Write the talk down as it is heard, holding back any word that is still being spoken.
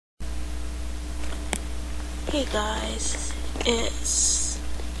Hey guys, it's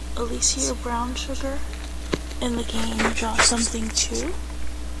AliciaBrownSugar in the game Draw Something 2.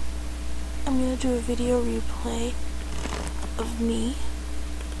 I'm gonna do a video replay of me,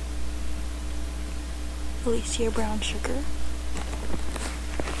 AliciaBrownSugar,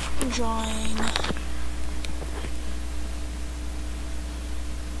 drawing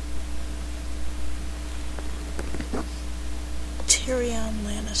Tyrion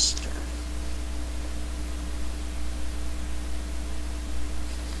Lannister.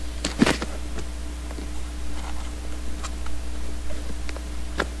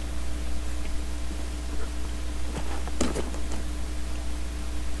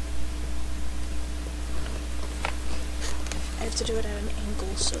 I have to do it at an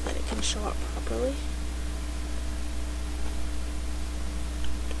angle so that it can show up properly.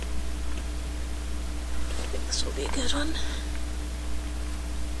 I think this will be a good one.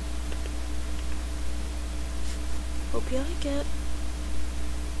 Hope you like it.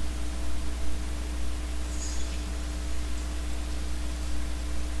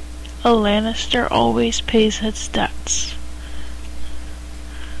 A Lannister always pays his debts.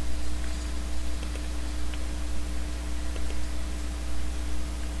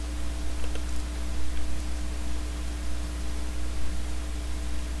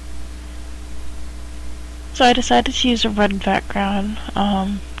 So I decided to use a red background,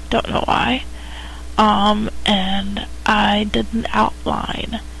 don't know why, and I did an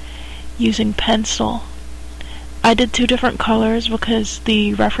outline using pencil. I did two different colors because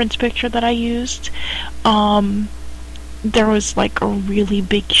the reference picture that I used, there was like a really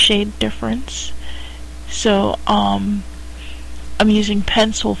big shade difference. So, I'm using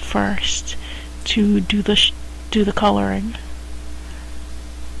pencil first to do the coloring.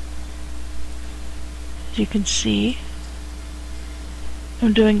 As you can see,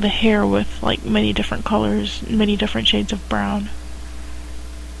 I'm doing the hair with like many different colors, many different shades of brown.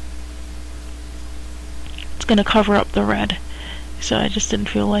 It's gonna cover up the red, so I just didn't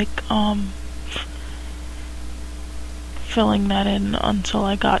feel like filling that in until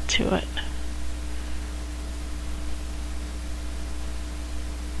I got to it.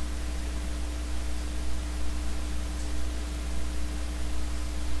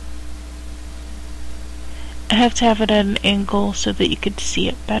 I have to have it at an angle so that you could see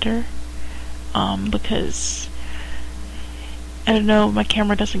it better, because I don't know, my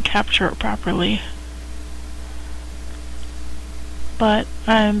camera doesn't capture it properly. But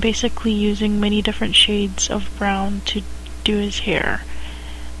I'm basically using many different shades of brown to do his hair.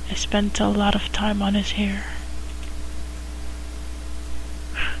 I spent a lot of time on his hair.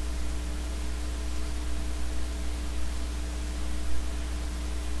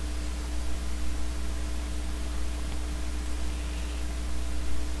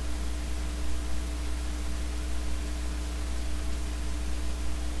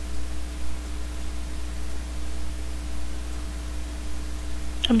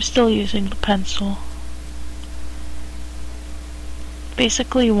 I'm still using the pencil.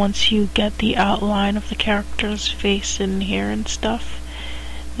 Basically, once you get the outline of the character's face and hair and stuff,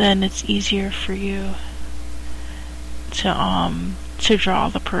 then it's easier for you to draw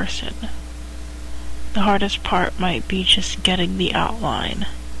the person. The hardest part might be just getting the outline,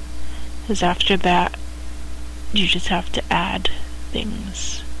 because after that, you just have to add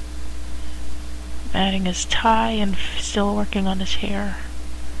things. I'm adding his tie and still working on his hair.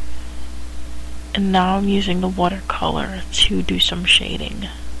 And now I'm using the watercolor to do some shading.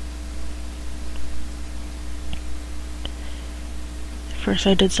 First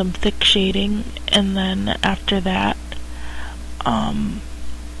I did some thick shading, and then after that,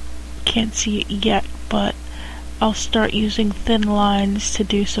 can't see it yet, but I'll start using thin lines to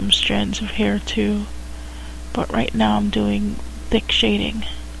do some strands of hair too. But right now I'm doing thick shading.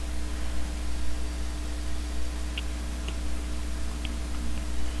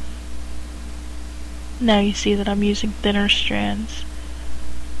 Now you see that I'm using thinner strands.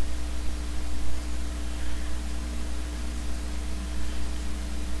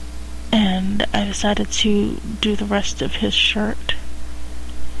 And I decided to do the rest of his shirt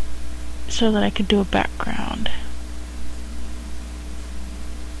so that I could do a background.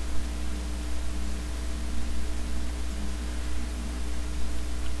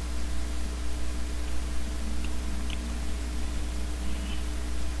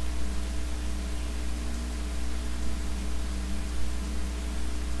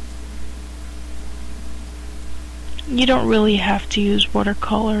 You don't really have to use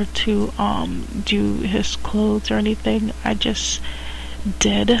watercolor to do his clothes or anything. I just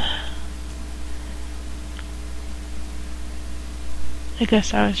did. I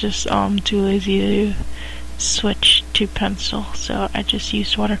guess I was just too lazy switch to pencil, so I just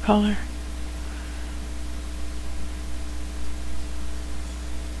used watercolor.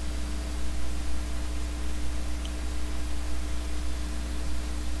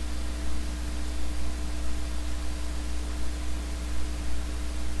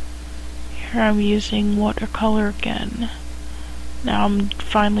 Here I'm using watercolor again. Now I'm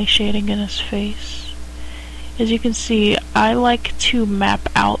finally shading in his face. As you can see, I like to map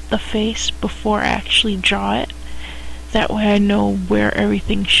out the face before I actually draw it. That way I know where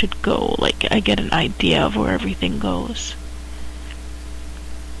everything should go, like I get an idea of where everything goes.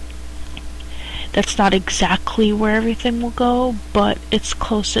 That's not exactly where everything will go, but it's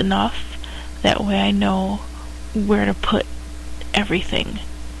close enough. That way I know where to put everything.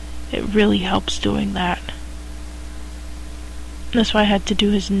 It really helps doing that. That's why I had to do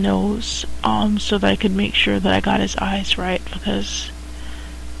his nose, so that I could make sure that I got his eyes right, because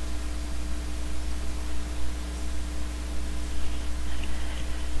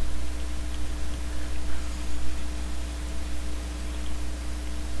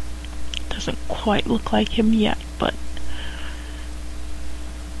it doesn't quite look like him yet, but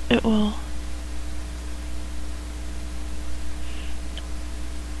it will.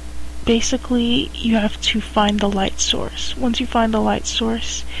 Basically, you have to find the light source. Once you find the light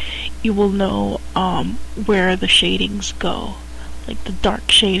source, you will know where the shadings go. Like the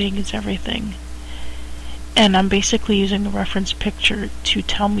dark shading is everything. And I'm basically using the reference picture to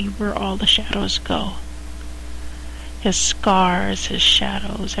tell me where all the shadows go. His scars, his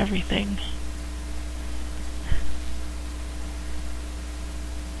shadows, everything.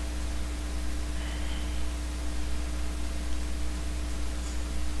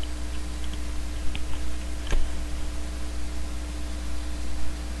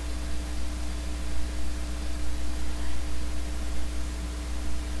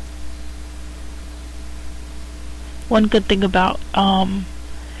 One good thing about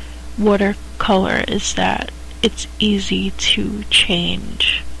watercolor is that it's easy to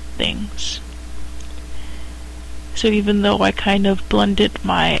change things. So even though I kind of blended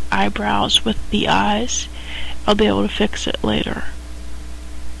my eyebrows with the eyes, I'll be able to fix it later.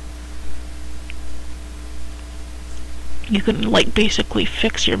 You can like basically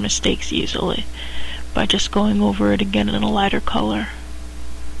fix your mistakes easily by just going over it again in a lighter color.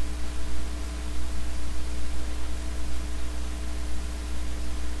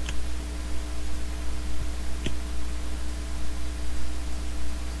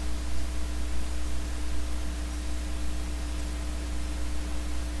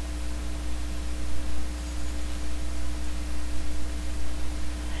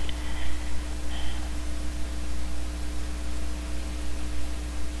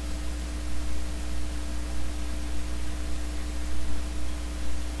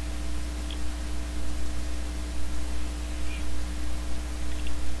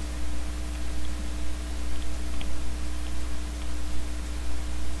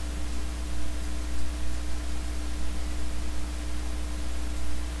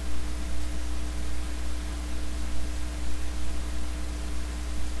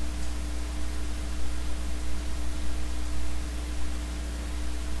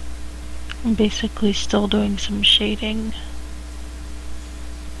 I'm basically still doing some shading. You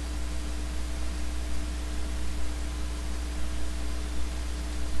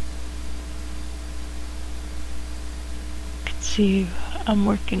can see I'm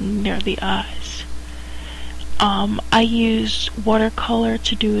working near the eyes. I use watercolor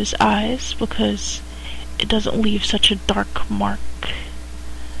to do his eyes because it doesn't leave such a dark mark.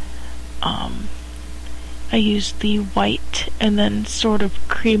 I use the white and then sort of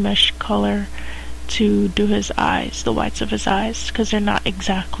creamish color to do his eyes, the whites of his eyes, because they're not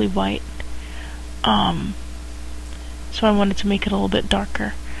exactly white. So I wanted to make it a little bit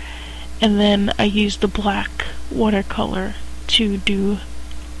darker. And then I used the black watercolor to do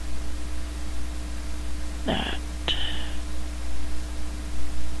that.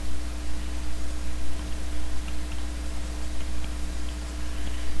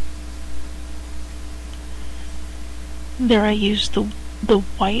 There I used the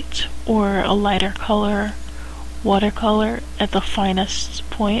white or a lighter color watercolor at the finest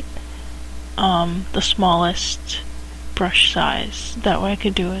point, the smallest brush size. That way I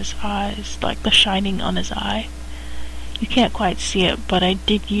could do his eyes, like the shining on his eye. You can't quite see it, but I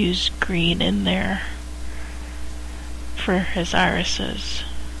did use green in there for his irises.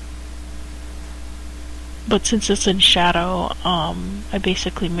 But since it's in shadow, I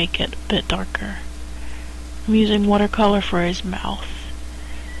basically make it a bit darker. I'm using watercolor for his mouth.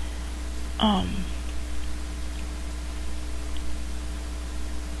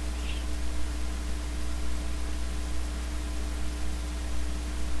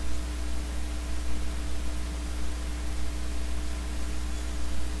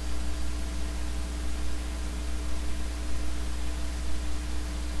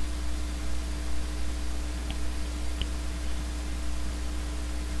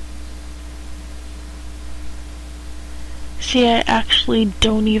 See, I actually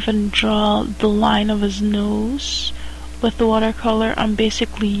don't even draw the line of his nose with the watercolor. I'm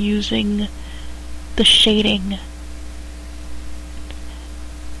basically using the shading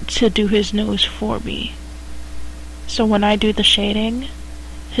to do his nose for me. So when I do the shading,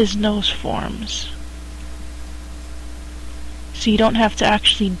 his nose forms. So you don't have to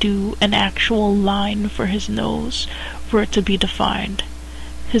actually do an actual line for his nose for it to be defined.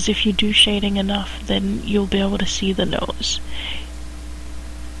 Because if you do shading enough, then you'll be able to see the nose.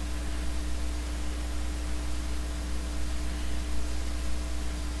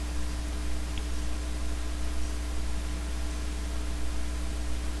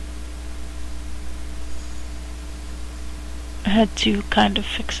 I had to kind of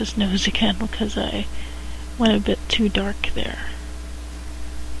fix his nose again because I went a bit too dark there.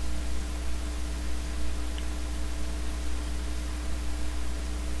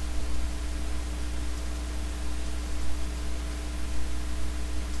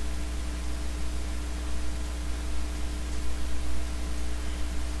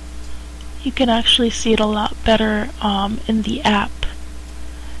 You can actually see it a lot better in the app,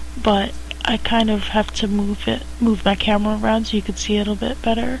 but I kind of have to move my camera around so you can see it a bit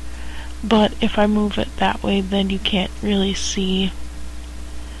better. But if I move it that way, then you can't really see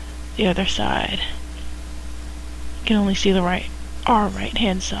the other side. You can only see our right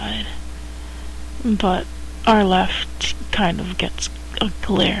hand side, but our left kind of gets a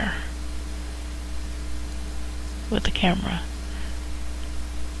glare with the camera.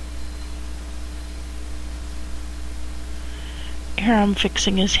 Here I'm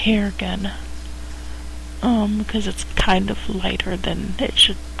fixing his hair again, because it's kind of lighter than it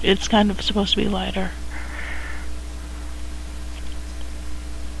should. It's kind of supposed to be lighter.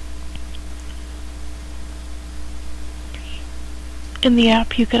 In the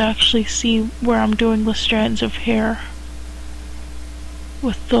app you could actually see where I'm doing the strands of hair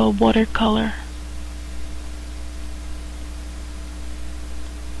with the watercolor.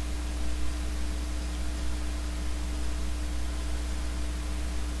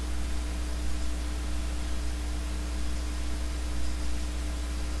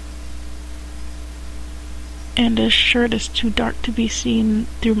 And his shirt is too dark to be seen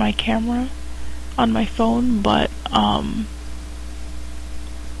through my camera on my phone, but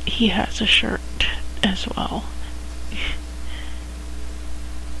he has a shirt as well.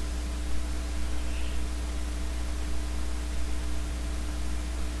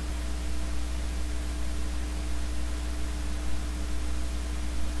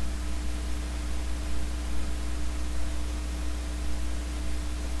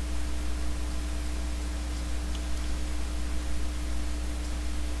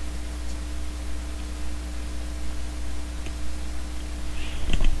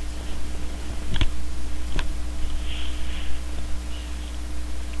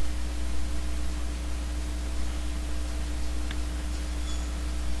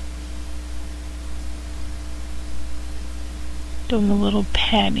 Doing a little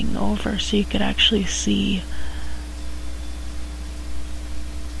panning over so you could actually see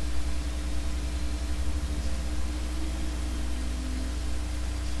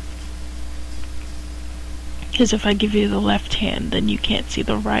because if I give you the left hand, then you can't see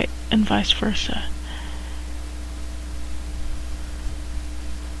the right, and vice versa.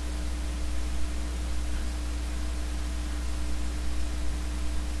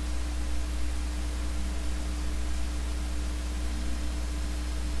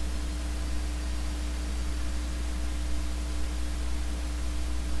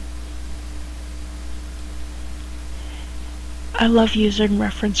 I love using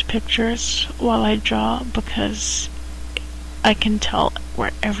reference pictures while I draw because I can tell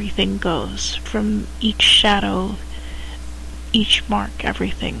where everything goes, from each shadow, each mark,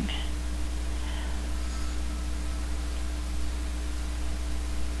 everything.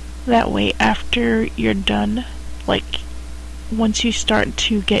 That way, after you're done, like, once you start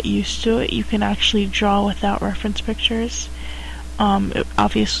to get used to it, you can actually draw without reference pictures. It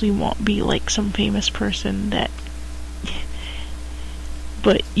obviously won't be like some famous person that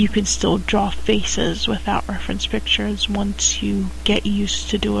but you can still draw faces without reference pictures once you get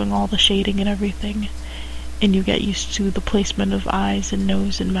used to doing all the shading and everything, and you get used to the placement of eyes and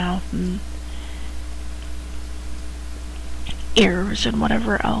nose and mouth and ears and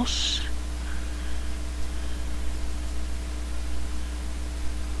whatever else.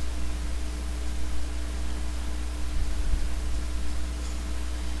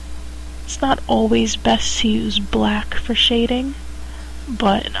 It's not always best to use black for shading,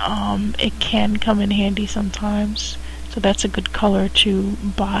 but it can come in handy sometimes, so that's a good color to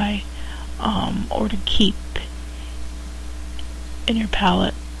buy or to keep. in your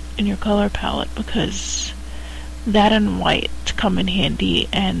palette, in your color palette, because that and white come in handy,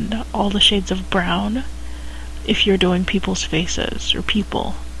 and all the shades of brown if you're doing people's faces, or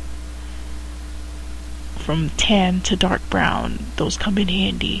people. From tan to dark brown, those come in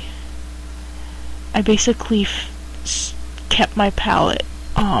handy. I basically kept my palette,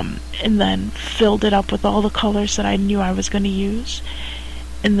 and then filled it up with all the colors that I knew I was going to use,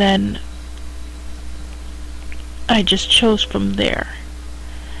 and then I just chose from there.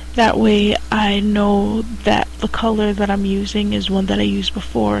 That way I know that the color that I'm using is one that I used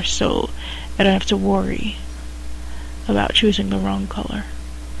before, so I don't have to worry about choosing the wrong color.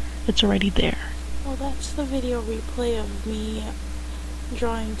 It's already there. Well, that's the video replay of me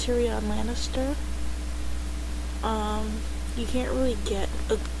drawing Tyrion Lannister. You can't really get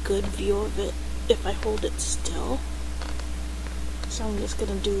a good view of it if I hold it still. So I'm just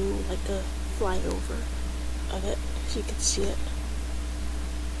gonna do like a flyover of it so you can see it.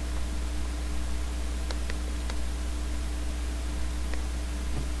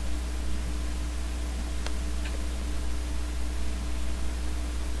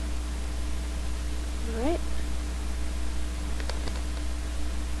 Alright.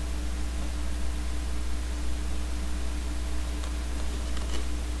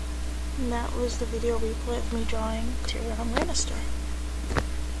 And that was the video replay of me drawing Tyrion Lannister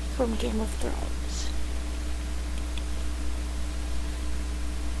from Game of Thrones.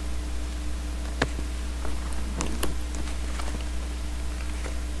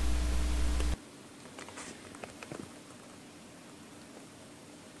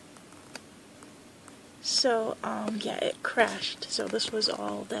 So, yeah, it crashed, so this was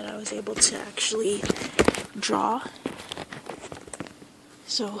all that I was able to actually draw.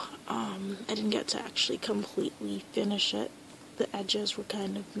 So, I didn't get to actually completely finish it. The edges were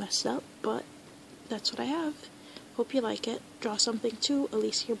kind of messed up, but that's what I have. Hope you like it. Draw something too,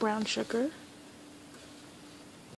 AliciaBrownSugar.